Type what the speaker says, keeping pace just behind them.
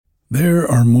There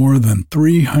are more than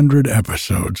 300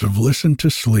 episodes of Listen to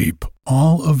Sleep,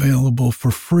 all available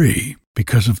for free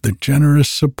because of the generous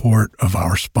support of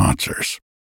our sponsors.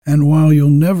 And while you'll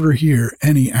never hear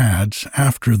any ads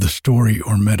after the story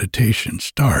or meditation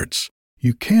starts,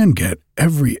 you can get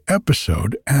every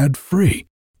episode ad-free,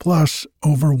 plus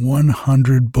over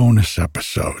 100 bonus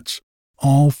episodes,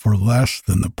 all for less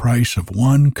than the price of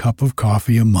one cup of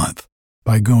coffee a month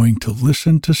by going to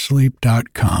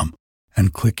listentosleep.com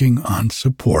and clicking on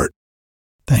support.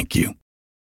 Thank you.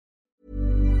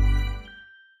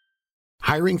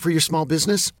 Hiring for your small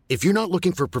business? If you're not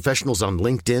looking for professionals on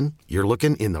LinkedIn, you're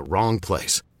looking in the wrong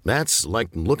place. That's like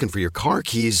looking for your car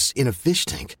keys in a fish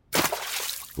tank.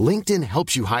 LinkedIn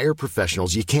helps you hire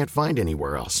professionals you can't find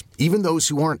anywhere else, even those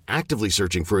who aren't actively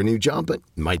searching for a new job but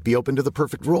might be open to the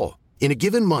perfect role. In a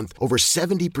given month, over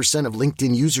 70% of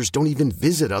LinkedIn users don't even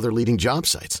visit other leading job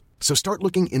sites. So start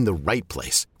looking in the right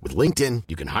place. With LinkedIn,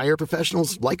 you can hire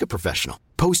professionals like a professional.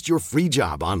 Post your free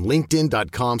job on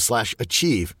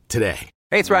linkedin.com/achieve today.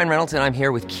 Hey, it's Ryan Reynolds, and I'm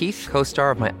here with Keith, co-star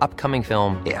of my upcoming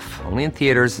film, If, only in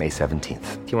theaters May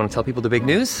 17th. Do you want to tell people the big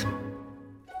news?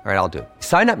 All right, I'll do it.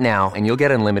 Sign up now and you'll get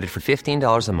unlimited for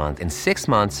 $15 a month and 6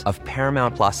 months of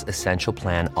Paramount Plus Essential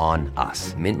Plan on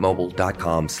us.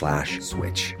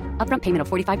 MintMobile.com/switch. Upfront payment of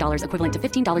 $45 equivalent to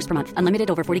 $15 per month. Unlimited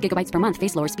over 40 gigabytes per month.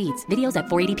 Face lower speeds. Videos at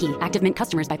 480p. Active Mint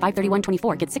customers by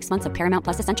 531.24 get 6 months of Paramount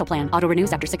Plus Essential Plan. Auto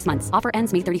renews after 6 months. Offer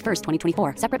ends May 31st,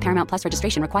 2024. Separate Paramount Plus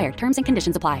registration required. Terms and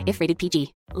conditions apply if rated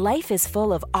PG. Life is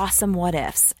full of awesome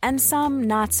what-ifs and some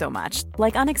not so much,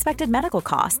 like unexpected medical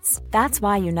costs. That's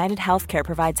why United Healthcare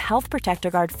provides Health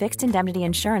Protector Guard fixed indemnity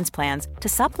insurance plans to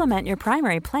supplement your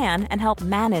primary plan and help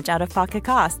manage out-of-pocket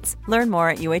costs. Learn more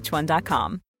at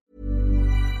uh1.com.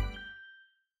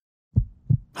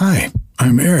 Hi,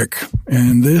 I'm Eric,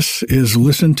 and this is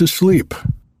Listen to Sleep.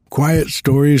 Quiet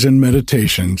stories and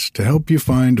meditations to help you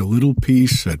find a little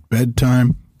peace at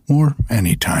bedtime or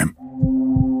anytime.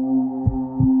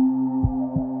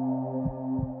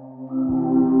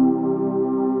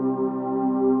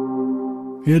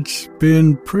 It's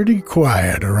been pretty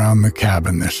quiet around the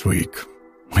cabin this week.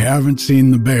 We haven't seen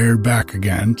the bear back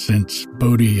again since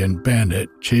Bodie and Bandit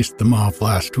chased them off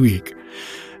last week.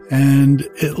 And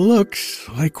it looks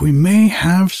like we may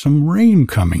have some rain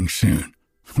coming soon,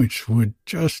 which would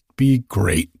just be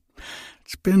great.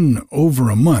 It's been over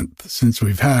a month since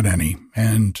we've had any,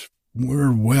 and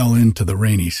we're well into the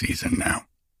rainy season now.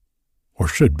 Or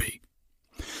should be.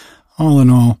 All in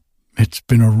all, it's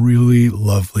been a really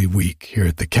lovely week here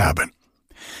at the cabin,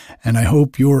 and I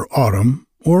hope your autumn,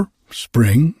 or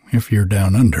spring if you're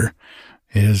down under,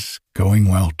 is going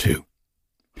well too.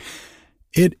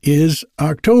 It is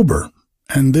October,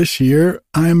 and this year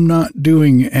I'm not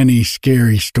doing any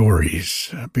scary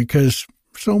stories because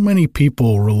so many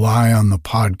people rely on the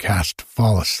podcast to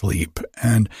fall asleep,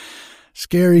 and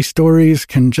scary stories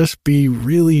can just be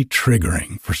really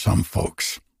triggering for some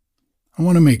folks. I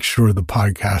want to make sure the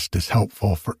podcast is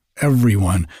helpful for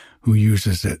everyone who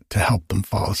uses it to help them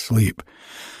fall asleep.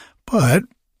 But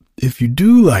if you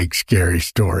do like scary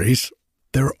stories,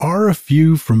 there are a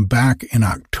few from back in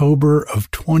October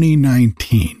of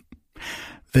 2019.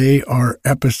 They are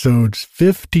episodes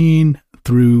 15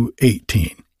 through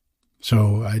 18.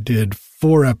 So I did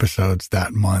 4 episodes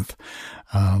that month,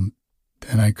 and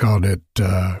I called it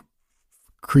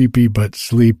Creepy But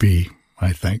Sleepy,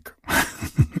 I think.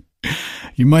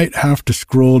 You might have to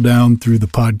scroll down through the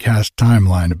podcast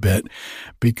timeline a bit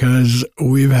because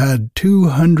we've had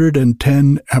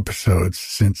 210 episodes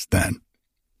since then.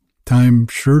 Time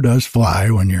sure does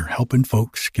fly when you're helping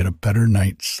folks get a better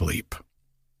night's sleep.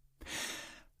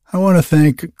 I want to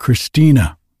thank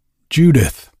Christina,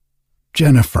 Judith,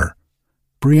 Jennifer,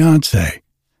 Beyonce,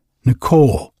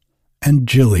 Nicole, and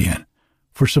Jillian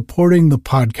for supporting the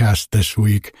podcast this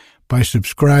week by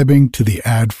subscribing to the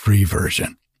ad-free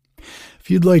version. If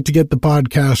you'd like to get the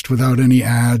podcast without any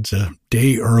ads a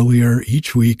day earlier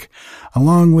each week,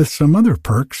 along with some other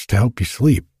perks to help you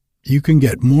sleep, you can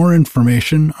get more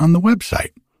information on the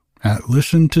website at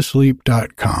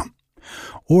listentosleep.com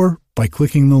or by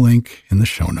clicking the link in the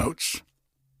show notes.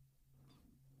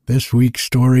 This week's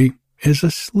story is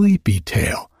a sleepy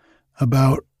tale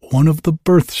about one of the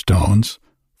birthstones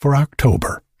for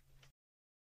October.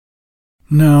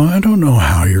 Now, I don't know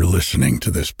how you're listening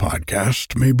to this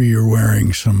podcast. Maybe you're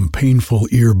wearing some painful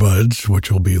earbuds,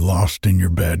 which will be lost in your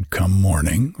bed come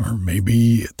morning, or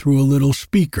maybe through a little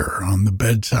speaker on the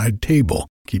bedside table,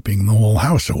 keeping the whole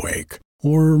house awake.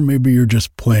 Or maybe you're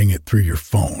just playing it through your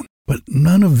phone. But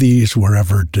none of these were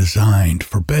ever designed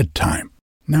for bedtime.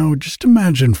 Now, just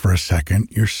imagine for a second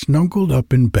you're snuggled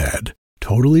up in bed,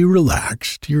 totally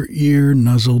relaxed, your ear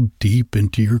nuzzled deep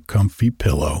into your comfy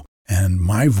pillow, and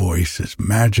my voice is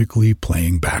magically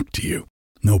playing back to you.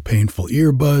 No painful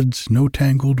earbuds, no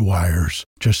tangled wires,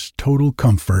 just total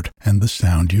comfort and the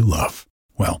sound you love.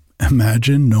 Well,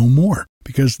 imagine no more,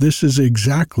 because this is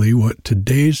exactly what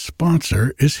today's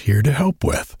sponsor is here to help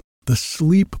with. The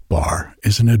Sleep Bar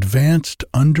is an advanced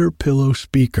under-pillow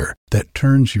speaker that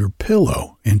turns your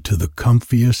pillow into the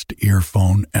comfiest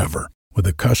earphone ever. With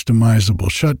a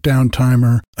customizable shutdown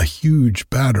timer, a huge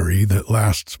battery that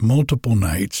lasts multiple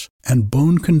nights, and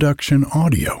bone conduction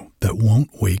audio that won't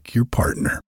wake your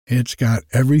partner. It's got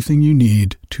everything you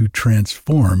need to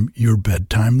transform your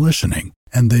bedtime listening.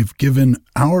 And they've given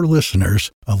our listeners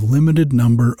a limited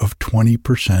number of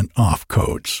 20% off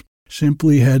codes.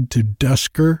 Simply head to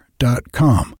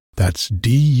dusker.com, that's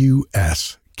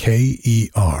DUSKER.com,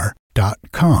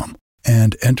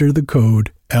 and enter the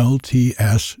code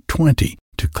LTS20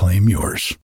 to claim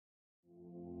yours.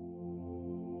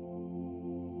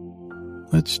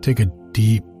 Let's take a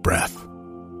deep breath.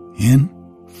 In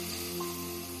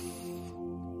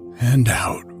and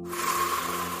out.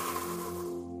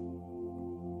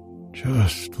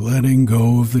 Just letting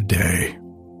go of the day.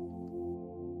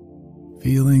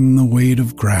 Feeling the weight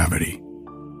of gravity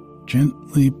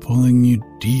gently pulling you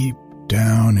deep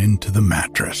down into the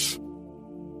mattress.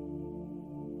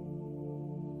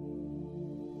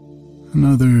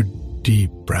 Another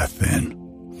deep breath in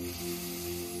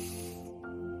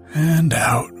and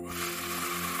out.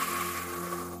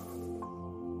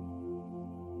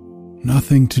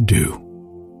 Nothing to do,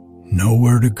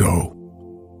 nowhere to go,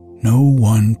 no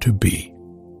one to be.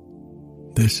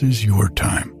 This is your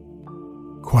time,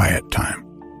 quiet time.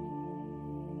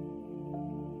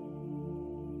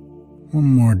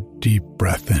 One more deep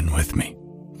breath in with me.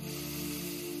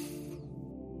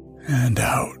 And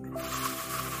out.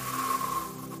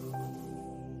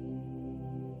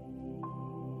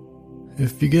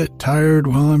 If you get tired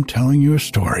while I'm telling you a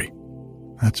story,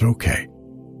 that's okay.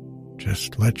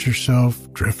 Just let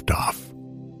yourself drift off.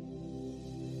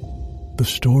 The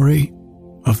story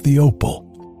of the Opal.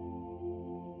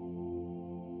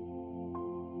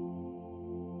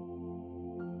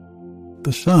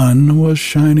 The sun was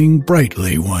shining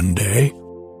brightly one day,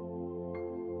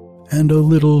 and a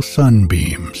little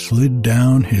sunbeam slid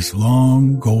down his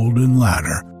long golden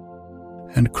ladder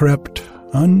and crept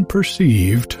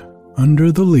unperceived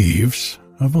under the leaves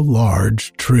of a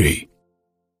large tree.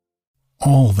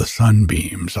 All the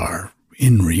sunbeams are,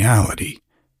 in reality,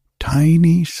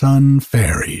 tiny sun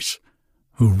fairies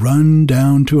who run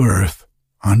down to earth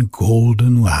on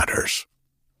golden ladders,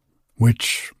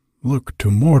 which look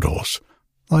to mortals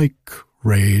like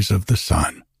rays of the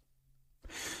sun.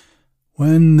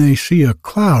 When they see a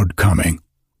cloud coming,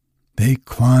 they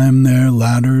climb their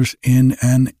ladders in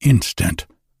an instant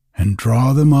and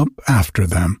draw them up after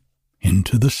them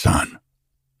into the sun.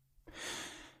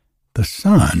 The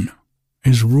sun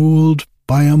is ruled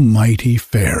by a mighty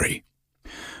fairy,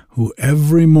 who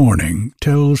every morning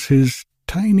tells his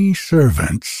tiny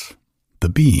servants, the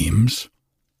beams,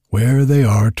 where they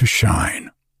are to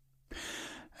shine,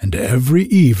 and every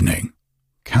evening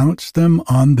counts them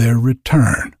on their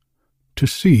return to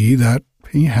see that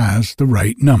he has the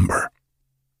right number.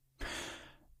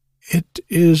 It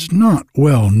is not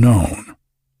well known,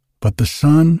 but the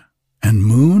sun and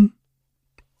moon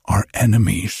are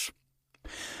enemies,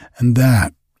 and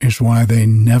that is why they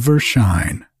never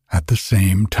shine at the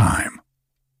same time.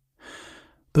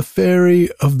 The fairy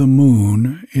of the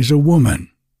moon is a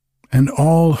woman, and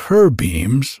all her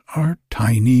beams are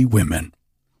tiny women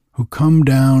who come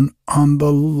down on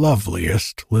the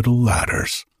loveliest little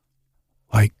ladders,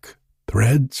 like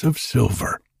threads of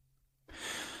silver.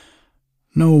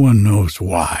 No one knows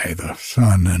why the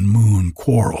sun and moon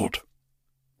quarreled.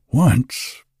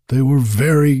 Once they were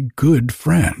very good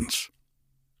friends,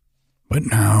 but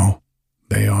now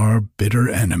they are bitter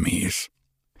enemies,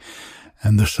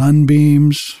 and the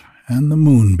sunbeams and the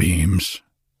moonbeams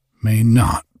may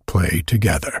not play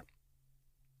together.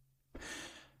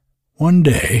 One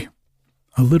day,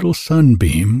 a little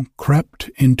sunbeam crept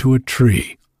into a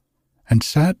tree and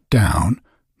sat down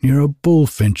near a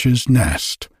bullfinch's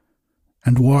nest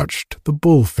and watched the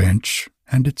bullfinch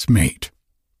and its mate.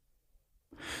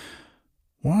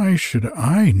 "Why should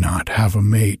I not have a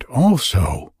mate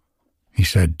also?" he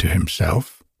said to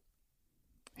himself.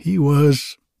 He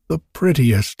was the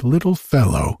prettiest little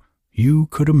fellow you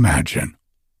could imagine.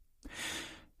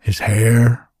 His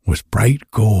hair was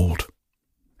bright gold,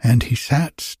 and he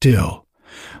sat still,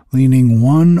 leaning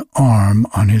one arm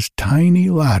on his tiny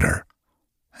ladder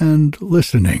and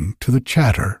listening to the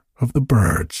chatter of the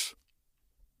birds.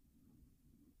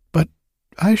 But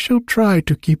I shall try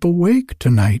to keep awake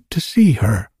tonight to see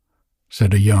her,"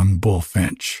 said a young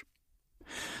bullfinch.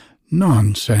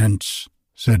 "Nonsense,"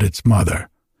 said its mother.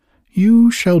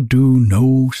 "You shall do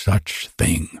no such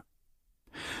thing."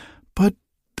 "But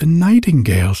the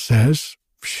nightingale says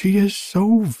she is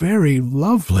so very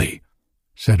lovely,"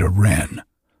 said a wren,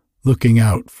 looking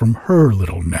out from her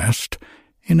little nest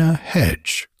in a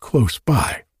hedge close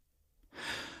by.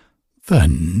 "The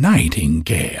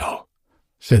nightingale,"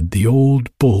 said the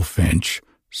old bullfinch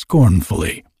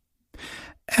scornfully.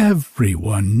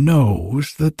 "Everyone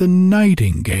knows that the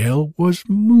nightingale was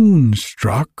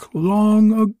moonstruck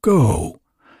long ago.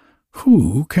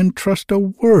 Who can trust a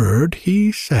word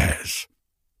he says?"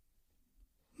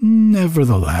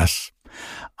 "Nevertheless,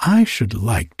 I should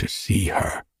like to see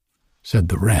her," said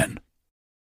the wren.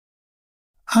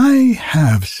 "I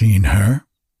have seen her,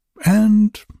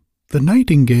 and the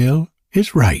nightingale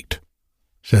is right,"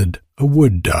 said a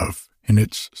wood dove in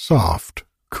its soft,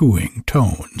 cooing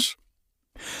tones.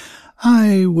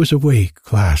 "I was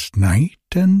awake last night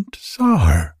and saw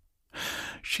her.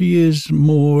 She is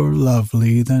more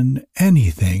lovely than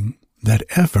anything that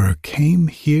ever came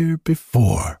here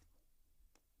before."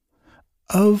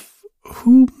 "Of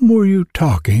whom were you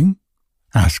talking?"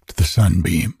 asked the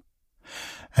sunbeam,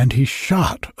 and he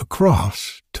shot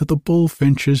across to the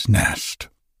bullfinch's nest.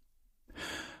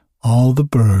 All the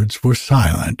birds were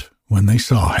silent when they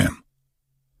saw him.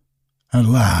 At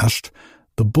last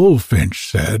the bullfinch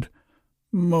said,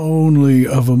 "Only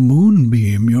of a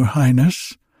moonbeam, your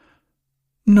highness.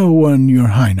 No one your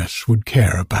highness would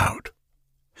care about."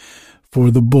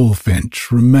 For the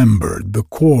bullfinch remembered the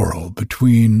quarrel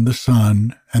between the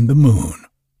sun and the moon,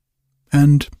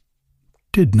 and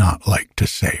did not like to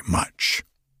say much.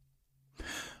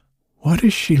 "What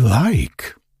is she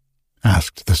like?"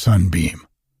 asked the sunbeam.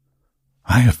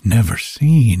 "I have never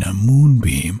seen a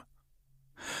moonbeam."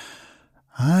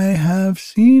 "I have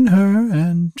seen her,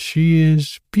 and she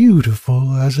is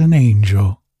beautiful as an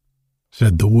angel,"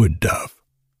 said the wood dove.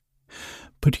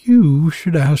 "But you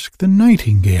should ask the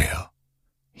nightingale.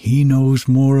 He knows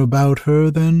more about her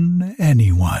than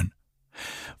anyone,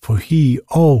 for he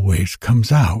always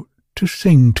comes out to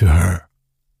sing to her."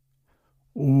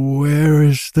 "Where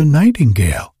is the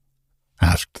nightingale?"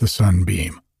 asked the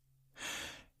sunbeam.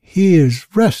 "He is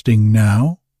resting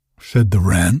now," said the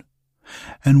wren,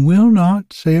 "and will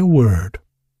not say a word.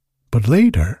 But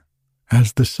later,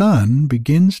 as the sun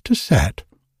begins to set,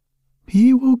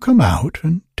 he will come out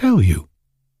and tell you."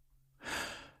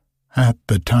 "At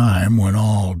the time when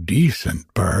all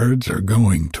decent birds are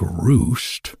going to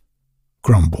roost,"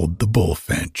 grumbled the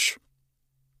bullfinch.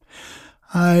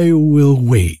 "I will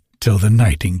wait till the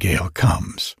nightingale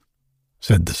comes,"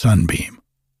 said the sunbeam.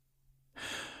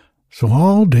 So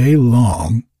all day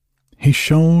long he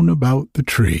shone about the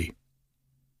tree.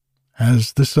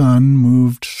 As the sun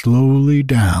moved slowly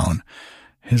down,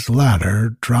 his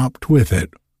ladder dropped with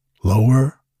it,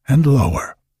 lower and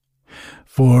lower,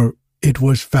 for it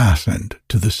was fastened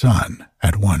to the sun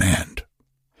at one end.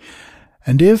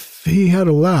 And if he had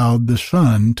allowed the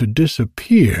sun to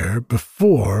disappear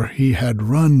before he had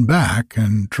run back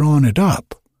and drawn it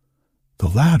up, the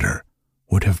ladder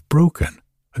would have broken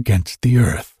against the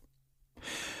earth,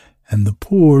 and the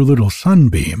poor little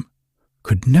sunbeam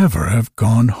could never have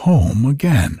gone home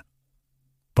again,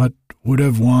 but would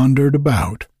have wandered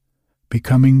about,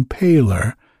 becoming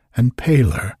paler and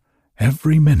paler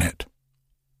every minute.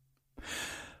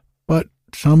 But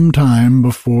some time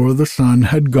before the sun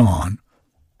had gone,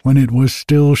 when it was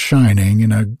still shining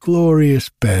in a glorious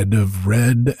bed of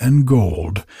red and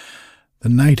gold, the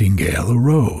nightingale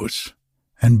arose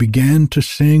and began to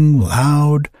sing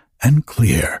loud and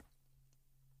clear.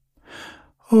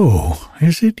 "Oh,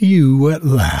 is it you at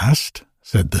last?"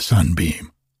 said the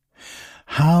sunbeam.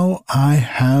 "How I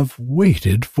have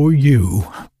waited for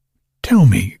you! Tell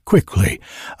me quickly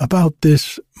about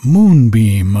this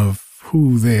moonbeam of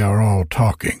who they are all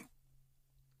talking."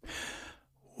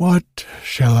 "What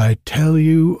shall I tell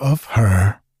you of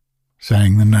her?"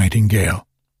 sang the nightingale.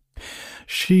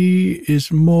 "She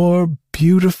is more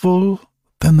beautiful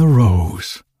than the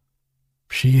rose.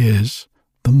 She is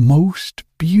the most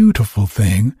beautiful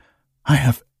thing I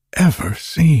have ever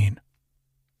seen.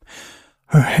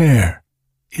 Her hair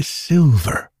is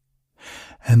silver,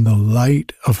 and the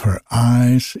light of her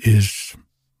eyes is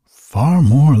far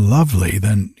more lovely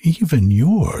than even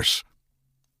yours.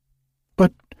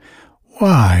 But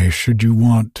why should you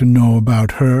want to know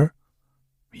about her?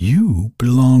 You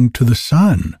belong to the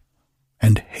sun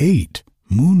and hate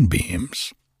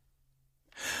moonbeams."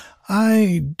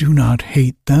 "I do not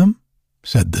hate them,"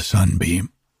 said the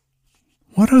sunbeam.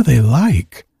 "What are they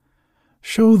like?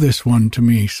 Show this one to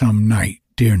me some night,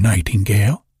 dear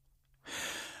nightingale."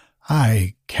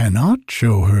 "I cannot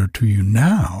show her to you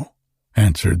now,"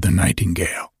 answered the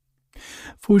nightingale,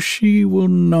 "for she will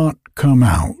not come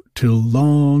out till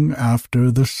long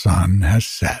after the sun has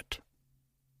set.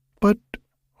 But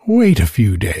wait a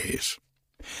few days,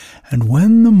 and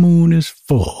when the moon is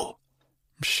full,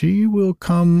 she will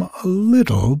come a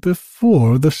little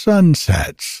before the sun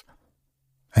sets,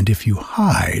 and if you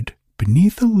hide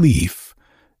beneath a leaf,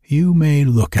 you may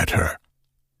look at her.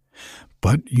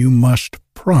 But you must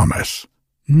promise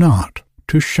not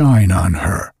to shine on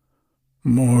her,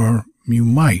 or you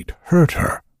might hurt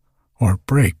her or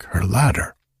break her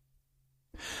ladder."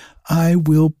 "I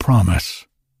will promise,"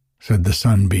 said the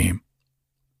sunbeam.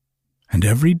 And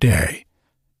every day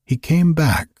he came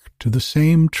back to the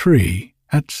same tree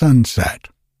at sunset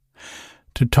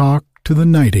to talk to the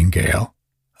nightingale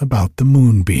about the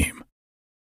moonbeam,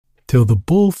 till the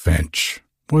bullfinch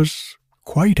was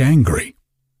quite angry.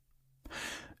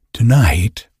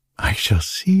 "Tonight I shall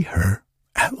see her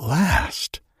at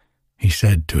last," he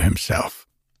said to himself,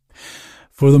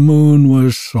 for the moon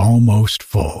was almost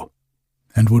full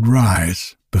and would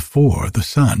rise before the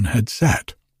sun had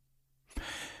set.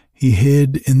 He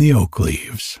hid in the oak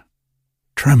leaves,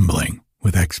 trembling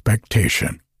with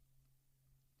expectation.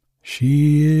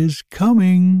 "She is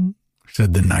coming,"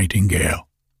 said the nightingale,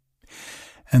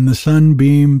 and the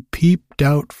sunbeam peeped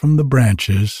out from the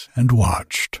branches and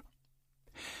watched.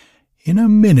 In a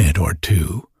minute or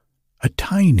two, a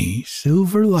tiny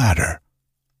silver ladder,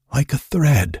 like a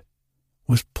thread,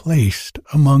 was placed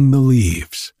among the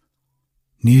leaves,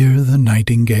 near the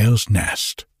nightingale's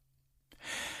nest,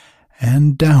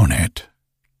 and down it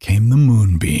came the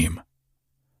moonbeam,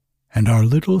 and our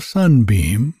little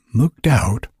sunbeam looked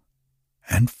out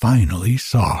and finally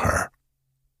saw her.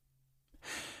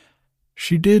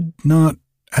 She did not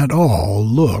at all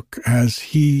look as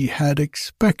he had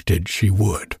expected she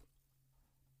would,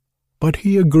 but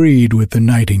he agreed with the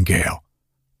nightingale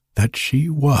that she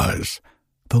was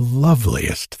the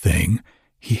loveliest thing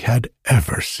he had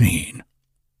ever seen.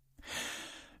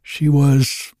 She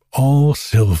was all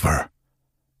silver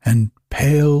and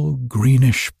pale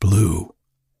greenish blue.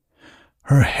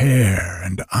 Her hair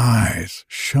and eyes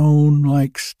shone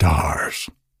like stars.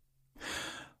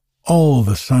 All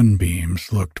the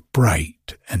sunbeams looked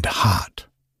bright and hot,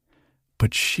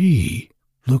 but she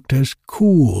looked as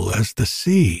cool as the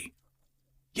sea,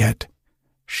 yet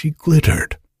she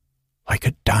glittered like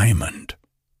a diamond.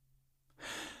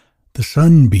 The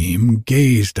sunbeam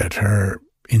gazed at her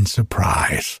in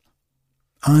surprise,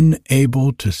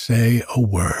 unable to say a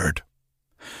word,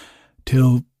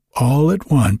 till all at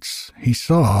once he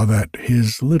saw that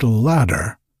his little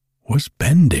ladder was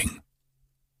bending.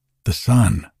 The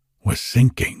sun was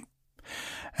sinking,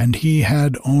 and he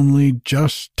had only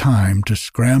just time to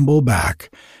scramble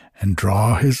back and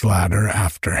draw his ladder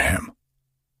after him.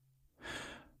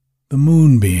 The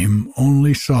moonbeam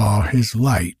only saw his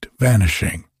light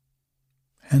vanishing,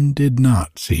 and did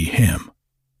not see him.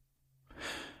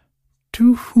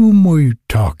 "To whom were you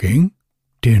talking,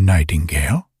 dear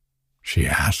nightingale?" she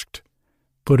asked,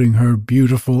 putting her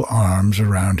beautiful arms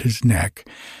around his neck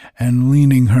and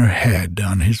leaning her head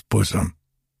on his bosom.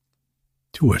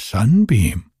 "To a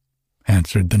sunbeam,"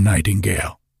 answered the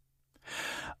nightingale.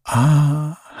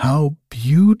 "Ah, how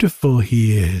beautiful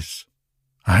he is!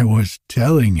 I was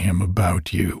telling him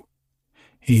about you.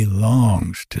 He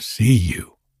longs to see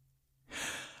you."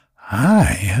 "I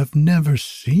have never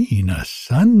seen a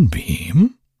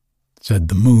sunbeam," said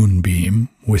the moonbeam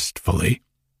wistfully.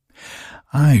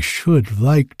 "I should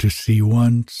like to see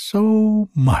one so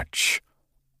much."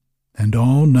 And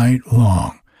all night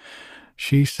long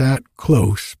she sat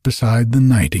close beside the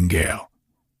nightingale,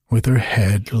 with her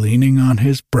head leaning on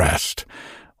his breast,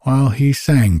 while he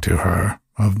sang to her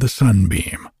of the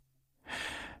sunbeam.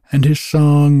 And his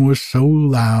song was so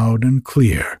loud and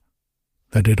clear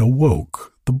that it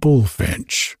awoke the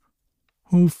bullfinch,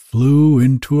 who flew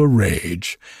into a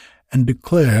rage and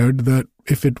declared that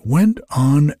if it went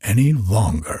on any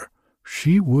longer,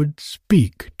 she would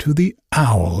speak to the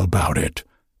owl about it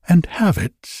and have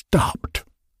it stopped.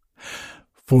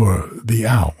 For the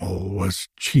owl was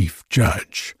chief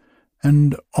judge,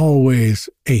 and always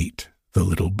ate the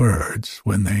little birds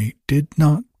when they did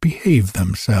not behave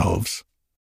themselves.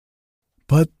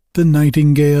 But the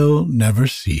nightingale never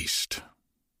ceased,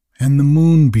 and the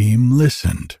moonbeam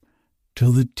listened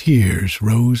till the tears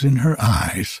rose in her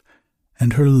eyes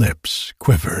and her lips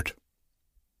quivered.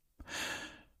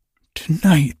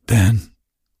 "Tonight, then,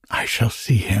 I shall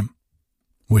see him,"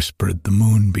 whispered the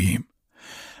moonbeam,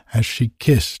 as she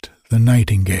kissed the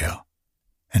nightingale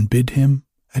and bid him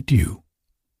adieu.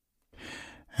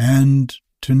 "And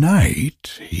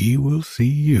tonight he will see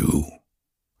you,"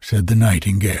 said the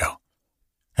nightingale,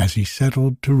 as he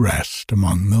settled to rest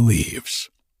among the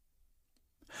leaves.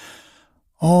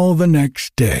 All the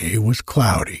next day was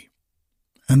cloudy,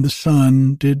 and the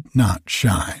sun did not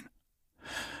shine.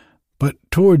 But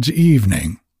towards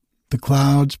evening the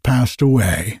clouds passed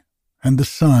away, and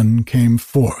the sun came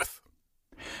forth.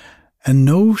 And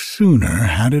no sooner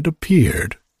had it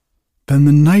appeared than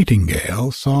the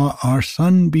nightingale saw our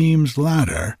sunbeam's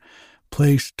ladder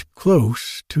placed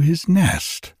close to his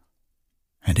nest,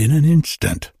 and in an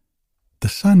instant the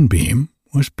sunbeam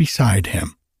was beside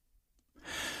him.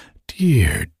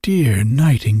 "Dear, dear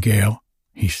nightingale,"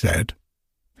 he said,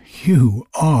 "you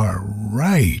are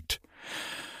right.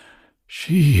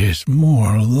 She is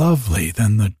more lovely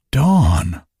than the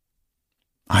dawn.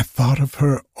 I thought of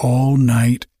her all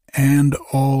night and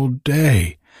all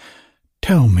day.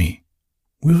 Tell me,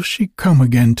 will she come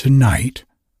again tonight?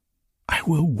 I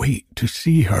will wait to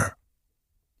see her."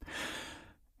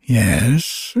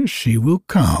 "Yes, she will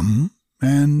come,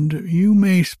 and you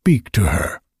may speak to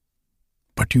her,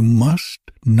 but you must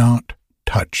not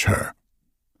touch her,"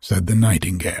 said the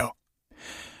nightingale.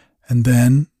 And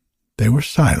then they were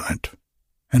silent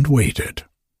and waited.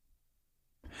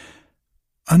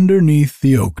 Underneath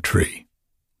the oak tree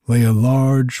lay a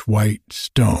large white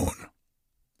stone,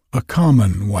 a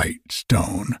common white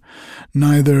stone,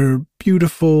 neither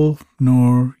beautiful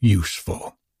nor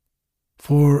useful,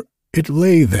 for it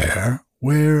lay there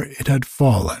where it had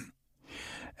fallen,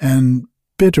 and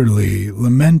bitterly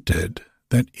lamented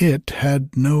that it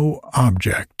had no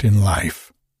object in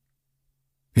life.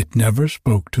 It never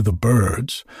spoke to the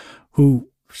birds, who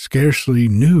scarcely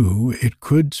knew it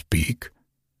could speak,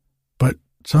 but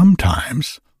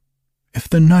sometimes, if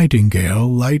the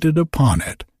nightingale lighted upon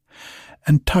it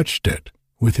and touched it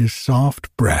with his soft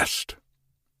breast,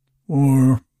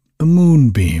 or the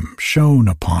moonbeam shone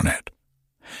upon it,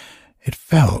 it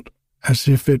felt as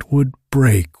if it would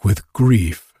break with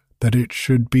grief that it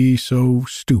should be so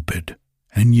stupid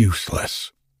and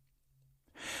useless.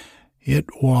 It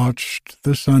watched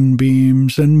the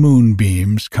sunbeams and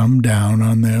moonbeams come down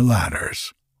on their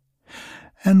ladders,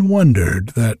 and wondered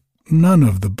that none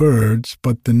of the birds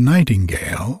but the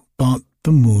nightingale thought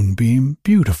the moonbeam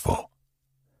beautiful.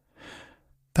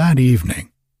 That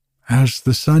evening, as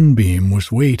the sunbeam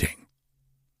was waiting,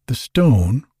 the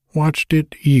stone watched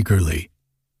it eagerly,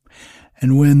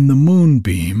 and when the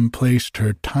moonbeam placed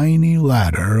her tiny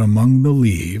ladder among the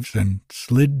leaves and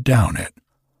slid down it,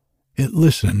 it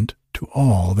listened to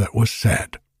all that was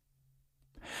said.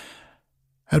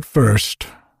 At first,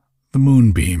 the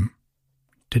moonbeam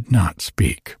did not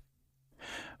speak,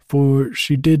 for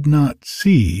she did not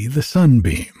see the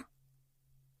sunbeam,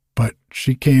 but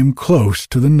she came close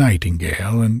to the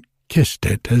nightingale and kissed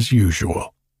it as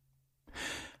usual.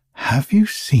 "Have you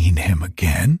seen him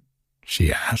again?"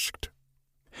 she asked.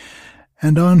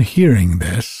 And on hearing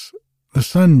this, the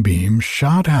sunbeam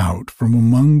shot out from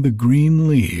among the green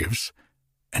leaves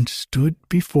and stood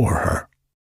before her.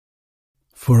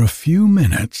 For a few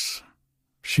minutes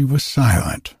she was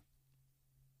silent.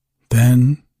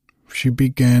 Then she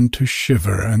began to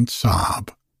shiver and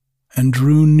sob, and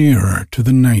drew nearer to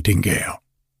the nightingale.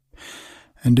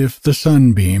 And if the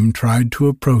sunbeam tried to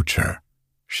approach her,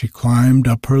 she climbed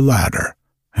up her ladder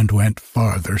and went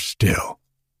farther still.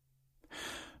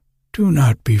 "Do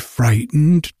not be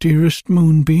frightened, dearest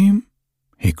moonbeam,"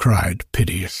 he cried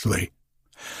piteously.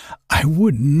 "I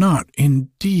would not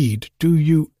indeed do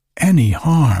you any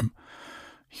harm.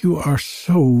 You are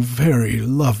so very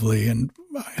lovely, and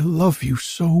I love you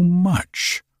so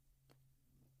much."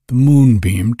 The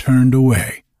moonbeam turned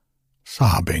away,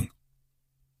 sobbing.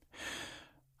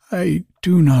 "I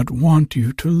do not want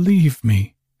you to leave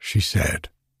me," she said,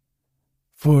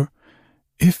 "for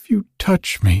if you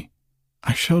touch me,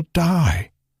 I shall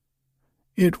die.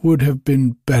 It would have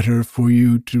been better for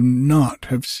you to not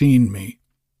have seen me,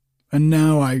 and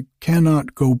now I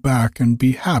cannot go back and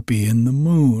be happy in the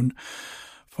moon,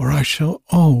 for I shall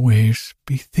always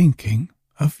be thinking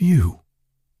of you.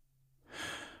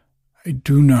 I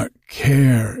do not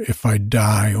care if I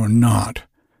die or not,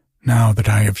 now that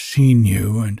I have seen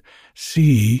you, and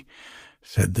see,"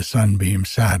 said the sunbeam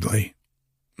sadly,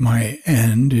 "my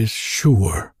end is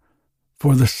sure,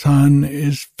 for the sun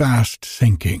is fast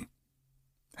sinking,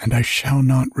 and I shall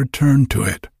not return to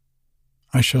it.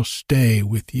 I shall stay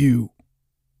with you."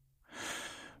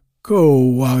 "Go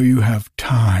while you have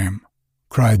time,"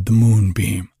 cried the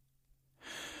moonbeam.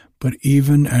 But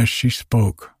even as she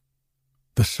spoke,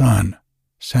 the sun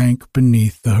sank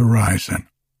beneath the horizon,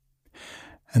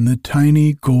 and the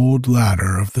tiny gold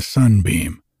ladder of the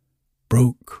sunbeam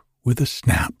broke with a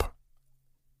snap,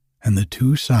 and the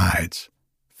two sides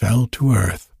fell to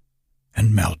earth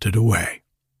and melted away.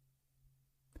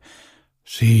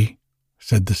 "See,"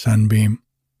 said the sunbeam,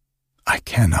 "I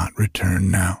cannot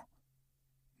return now.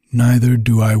 Neither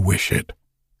do I wish it.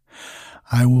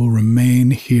 I will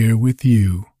remain here with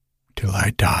you till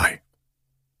I die."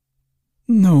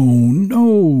 "No,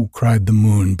 no," cried the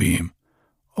moonbeam.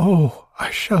 "Oh,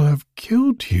 I shall have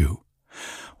killed you.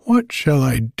 What shall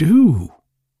I do?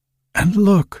 And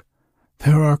look,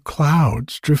 there are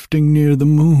clouds drifting near the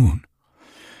moon.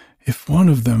 If one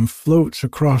of them floats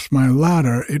across my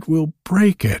ladder, it will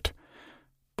break it.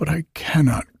 But I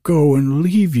cannot go and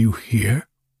leave you here."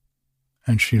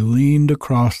 And she leaned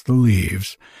across the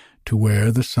leaves to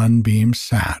where the sunbeam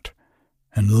sat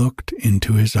and looked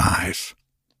into his eyes.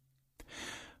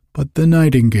 But the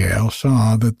nightingale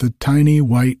saw that the tiny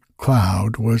white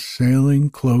cloud was sailing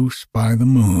close by the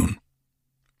moon,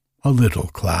 a little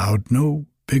cloud no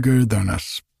bigger than a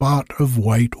spot of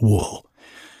white wool,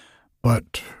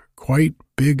 but quite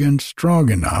big and strong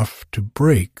enough to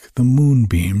break the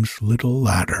moonbeam's little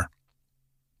ladder.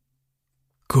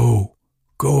 Go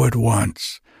at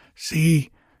once.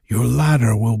 See, your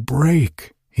ladder will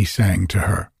break," he sang to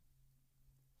her.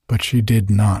 But she did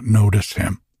not notice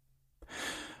him,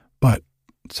 but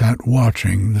sat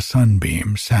watching the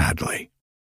sunbeam sadly.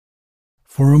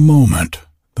 For a moment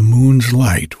the moon's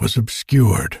light was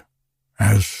obscured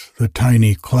as the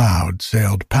tiny cloud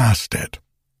sailed past it.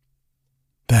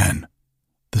 Then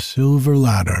the silver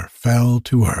ladder fell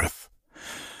to earth,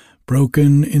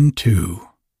 broken in two,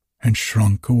 and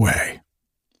shrunk away.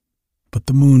 But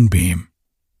the moonbeam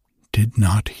did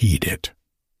not heed it.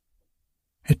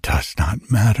 "It does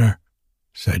not matter,"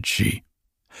 said she,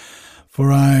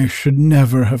 "for I should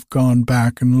never have gone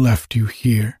back and left you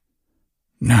here,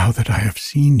 now that I have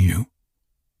seen you."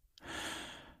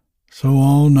 So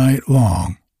all night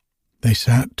long they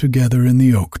sat together in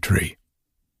the oak tree,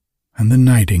 and the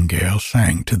nightingale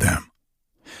sang to them,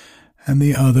 and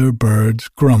the other birds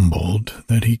grumbled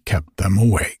that he kept them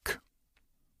awake.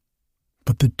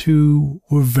 But the two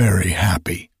were very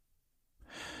happy,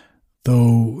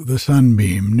 though the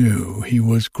sunbeam knew he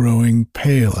was growing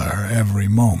paler every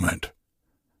moment,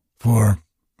 for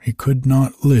he could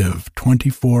not live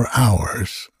 24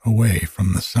 hours away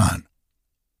from the sun.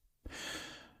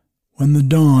 When the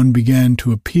dawn began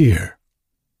to appear,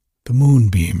 the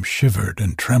moonbeam shivered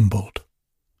and trembled.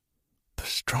 "The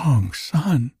strong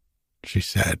sun," she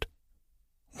said,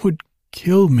 "would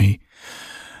kill me,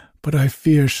 but I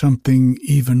fear something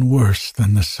even worse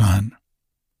than the sun.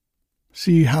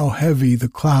 See how heavy the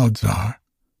clouds are.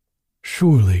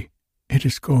 Surely it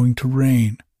is going to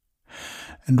rain,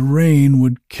 and rain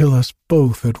would kill us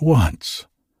both at once.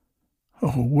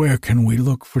 Oh, where can we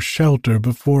look for shelter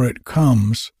before it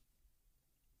comes?"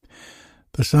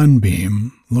 The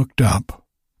sunbeam looked up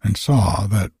and saw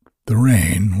that the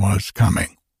rain was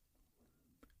coming.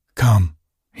 "Come,"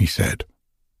 he said,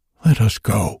 "let us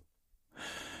go."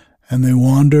 And they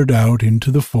wandered out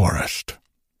into the forest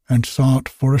and sought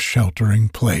for a sheltering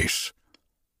place.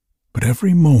 But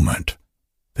every moment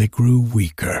they grew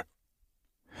weaker.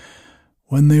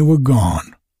 When they were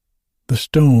gone, the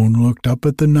stone looked up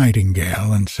at the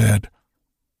nightingale and said,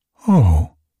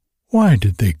 "Oh, why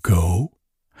did they go?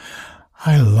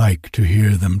 I like to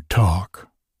hear them talk,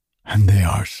 and they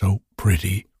are so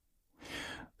pretty.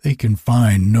 They can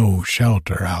find no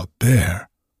shelter out there,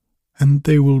 and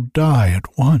they will die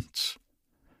at once.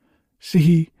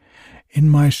 See, in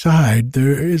my side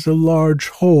there is a large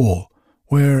hole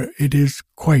where it is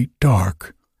quite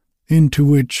dark, into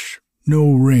which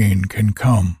no rain can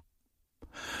come.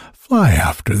 Fly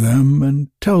after them and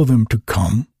tell them to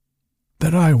come,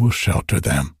 that I will shelter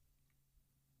them."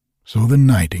 So the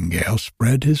nightingale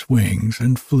spread his wings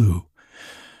and flew,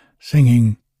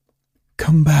 singing,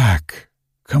 "Come back,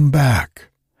 come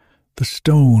back, the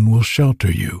stone will shelter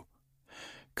you.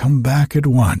 Come back at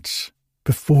once,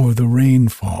 before the rain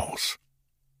falls."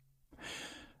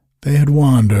 They had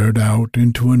wandered out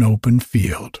into an open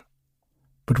field,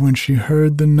 but when she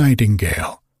heard the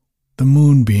nightingale, the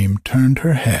moonbeam turned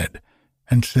her head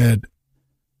and said,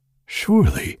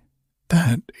 "Surely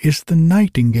that is the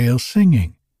nightingale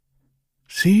singing.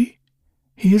 See,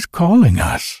 he is calling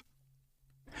us."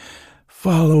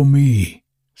 "Follow me,"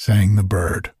 sang the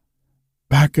bird,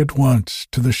 "back at once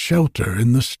to the shelter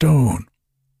in the stone."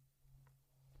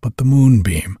 But the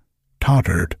moonbeam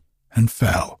tottered and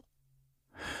fell.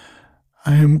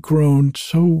 "I am grown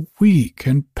so weak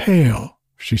and pale,"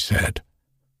 she said,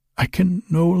 "I can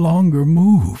no longer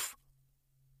move."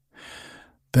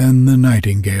 Then the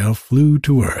nightingale flew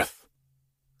to earth.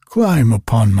 "Climb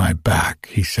upon my back,"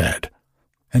 he said,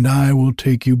 and I will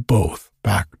take you both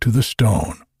back to the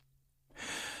stone."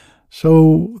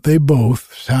 So they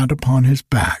both sat upon his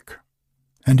back,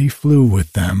 and he flew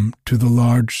with them to the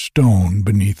large stone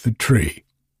beneath the tree.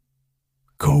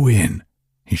 "Go in,"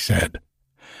 he said,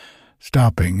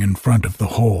 stopping in front of the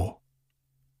hole,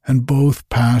 and both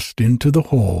passed into the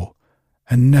hole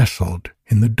and nestled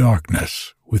in the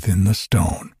darkness within the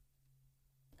stone.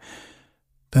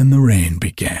 Then the rain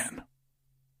began.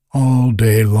 All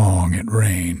day long it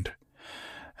rained,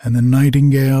 and the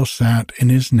nightingale sat in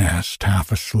his nest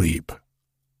half asleep.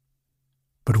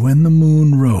 But when the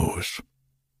moon rose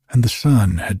and the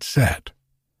sun had set,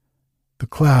 the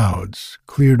clouds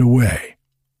cleared away,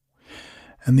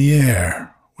 and the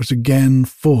air was again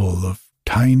full of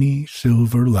tiny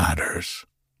silver ladders,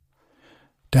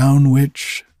 down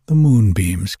which the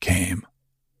moonbeams came.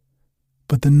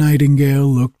 But the nightingale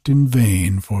looked in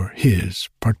vain for his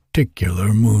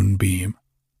particular moonbeam.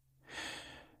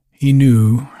 He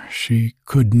knew she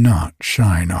could not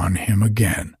shine on him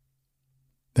again.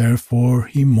 Therefore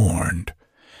he mourned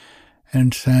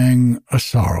and sang a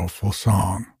sorrowful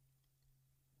song.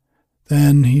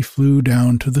 Then he flew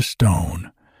down to the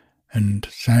stone and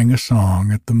sang a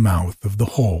song at the mouth of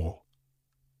the hole.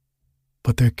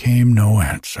 But there came no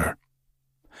answer.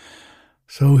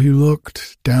 So he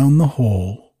looked down the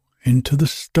hole into the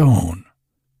stone,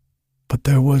 but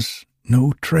there was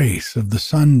no trace of the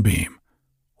sunbeam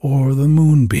or the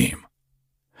moonbeam,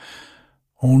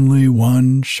 only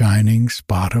one shining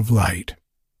spot of light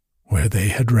where they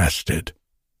had rested.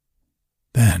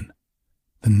 Then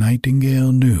the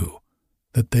nightingale knew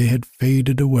that they had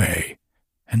faded away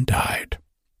and died.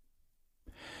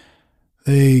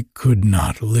 "They could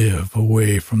not live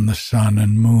away from the sun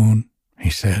and moon," he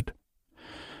said.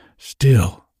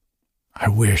 "Still, I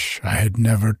wish I had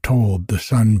never told the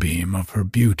sunbeam of her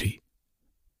beauty.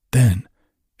 Then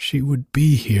she would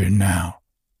be here now."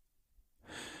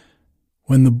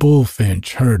 When the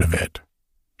bullfinch heard of it,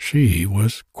 she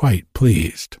was quite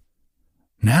pleased.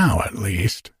 "Now, at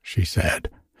least," she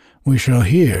said, "we shall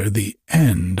hear the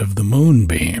end of the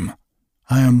moonbeam.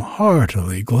 I am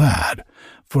heartily glad,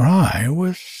 for I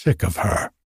was sick of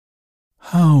her."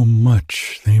 "How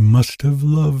much they must have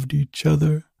loved each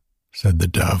other," said the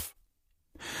dove.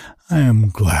 "I am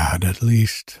glad, at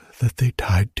least, that they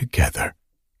died together."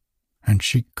 And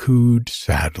she cooed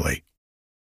sadly.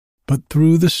 But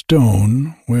through the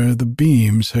stone, where the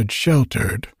beams had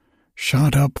sheltered,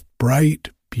 shot up bright,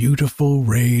 beautiful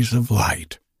rays of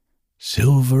light,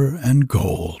 silver and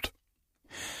gold.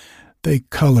 They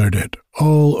colored it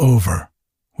all over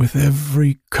with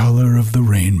every color of the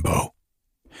rainbow,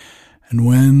 and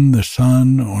when the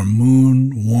sun or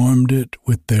moon warmed it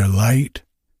with their light,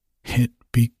 it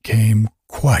became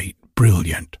quite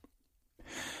brilliant,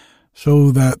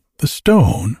 so that the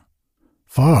stone,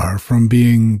 far from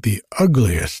being the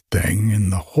ugliest thing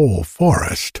in the whole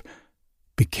forest,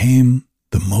 became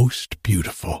the most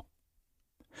beautiful.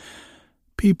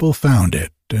 People found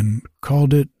it and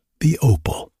called it the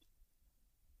Opal,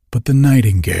 but the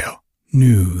nightingale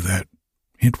knew that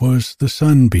it was the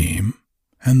sunbeam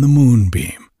and the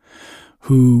moonbeam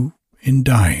who, in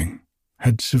dying,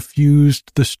 had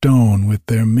suffused the stone with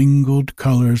their mingled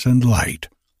colors and light,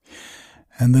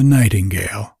 and the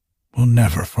nightingale will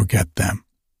never forget them,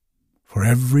 for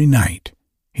every night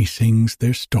he sings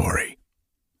their story,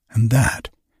 and that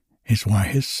is why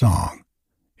his song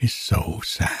is so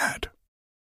sad.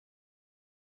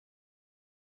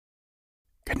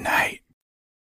 Good night.